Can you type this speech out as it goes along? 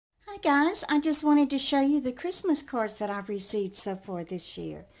Guys, I just wanted to show you the Christmas cards that I've received so far this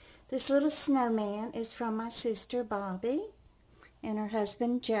year. This little snowman is from my sister Bobby and her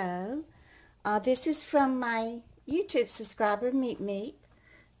husband Joe. This is from my YouTube subscriber Meep Meep.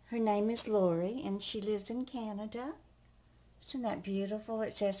 Her name is Lori and she lives in Canada. Isn't that beautiful?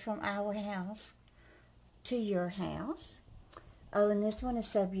 It says from our house to your house. Oh, and this one is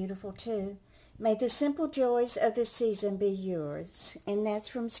so beautiful too. May the simple joys of the season be yours. And that's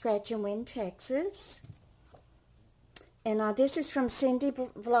from Scratch and Win, Texas. And this is from Cindy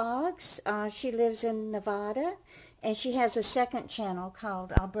Vlogs. She lives in Nevada. And she has a second channel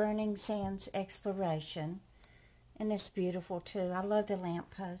called Burning Sands Exploration. And it's beautiful too. I love the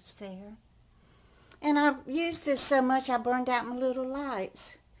lamppost there. And I used this so much I burned out my little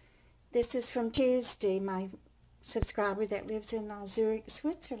lights. This is from Tuesday, my subscriber that lives in Zurich,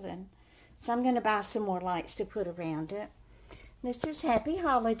 Switzerland. So I'm going to buy some more lights to put around it. This is Happy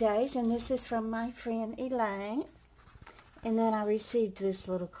Holidays, and this is from my friend Elaine. And then I received this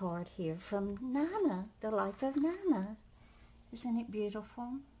little card here from Nana, The Life of Nana. Isn't it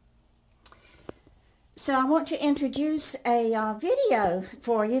beautiful? So I want to introduce a video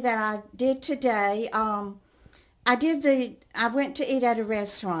for you that I did today. I went to eat at a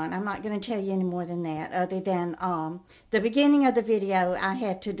restaurant. I'm not going to tell you any more than that, other than the beginning of the video, I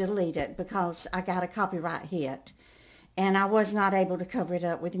had to delete it because I got a copyright hit. And I was not able to cover it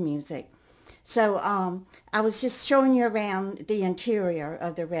up with music. So I was just showing you around the interior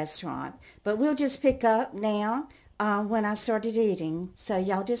of the restaurant. But we'll just pick up now when I started eating. So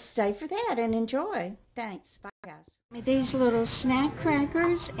y'all just stay for that and enjoy. Thanks. Bye, guys. These little snack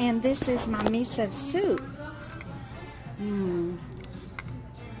crackers, and this is my miso soup.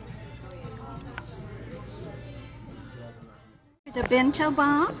 The bento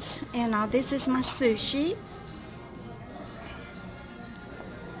box, and this is my sushi.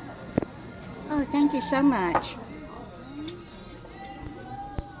 Oh, thank you so much.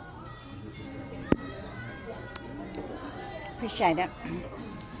 Appreciate it.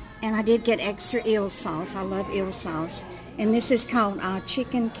 And I did get extra eel sauce. I love eel sauce. And this is called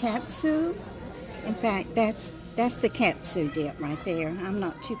chicken katsu. In fact, that's the katsu dip right there. I'm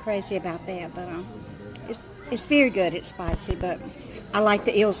not too crazy about that, but it's very good. It's spicy, but I like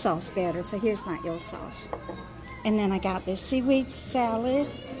the eel sauce better. So here's my eel sauce. And then I got this seaweed salad,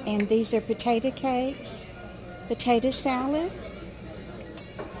 and these are potato cakes, potato salad.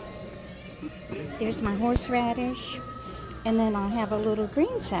 There's my horseradish, and then I have a little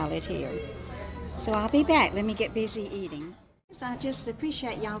green salad here. So I'll be back. Let me get busy eating. I just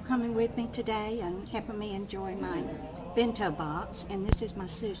appreciate y'all coming with me today and helping me enjoy my bento box. And this is my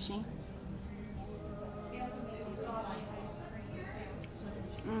sushi.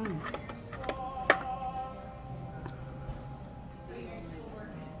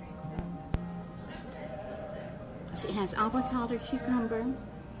 So it has avocado, cucumber,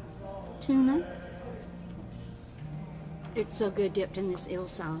 tuna. It's so good dipped in this eel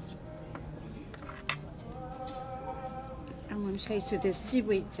sauce. I want to taste of this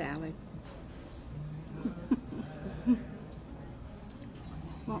seaweed salad.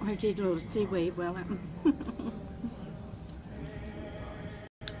 Want her to eat a little seaweed, well,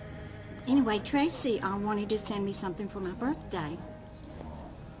 anyway, Tracy wanted to send me something for my birthday.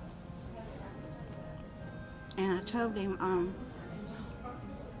 And I told him,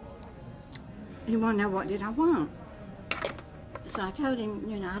 he wanted to know what did I want. So I told him,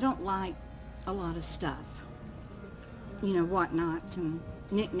 you know, I don't like a lot of stuff. You know, whatnots and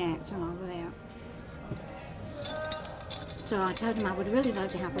knickknacks and all of that. So I told him I would really love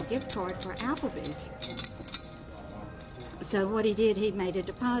to have a gift card for Applebee's. So what he did, he made a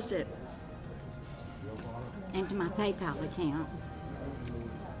deposit into my PayPal account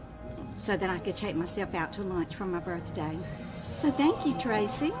so that I could take myself out to lunch for my birthday. So thank you,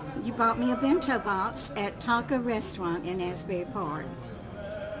 Tracy. You bought me a bento box at Taco Restaurant in Asbury Park.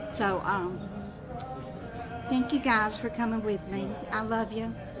 So, thank you guys for coming with me. I love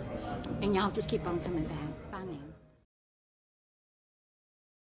you. And y'all just keep on coming back.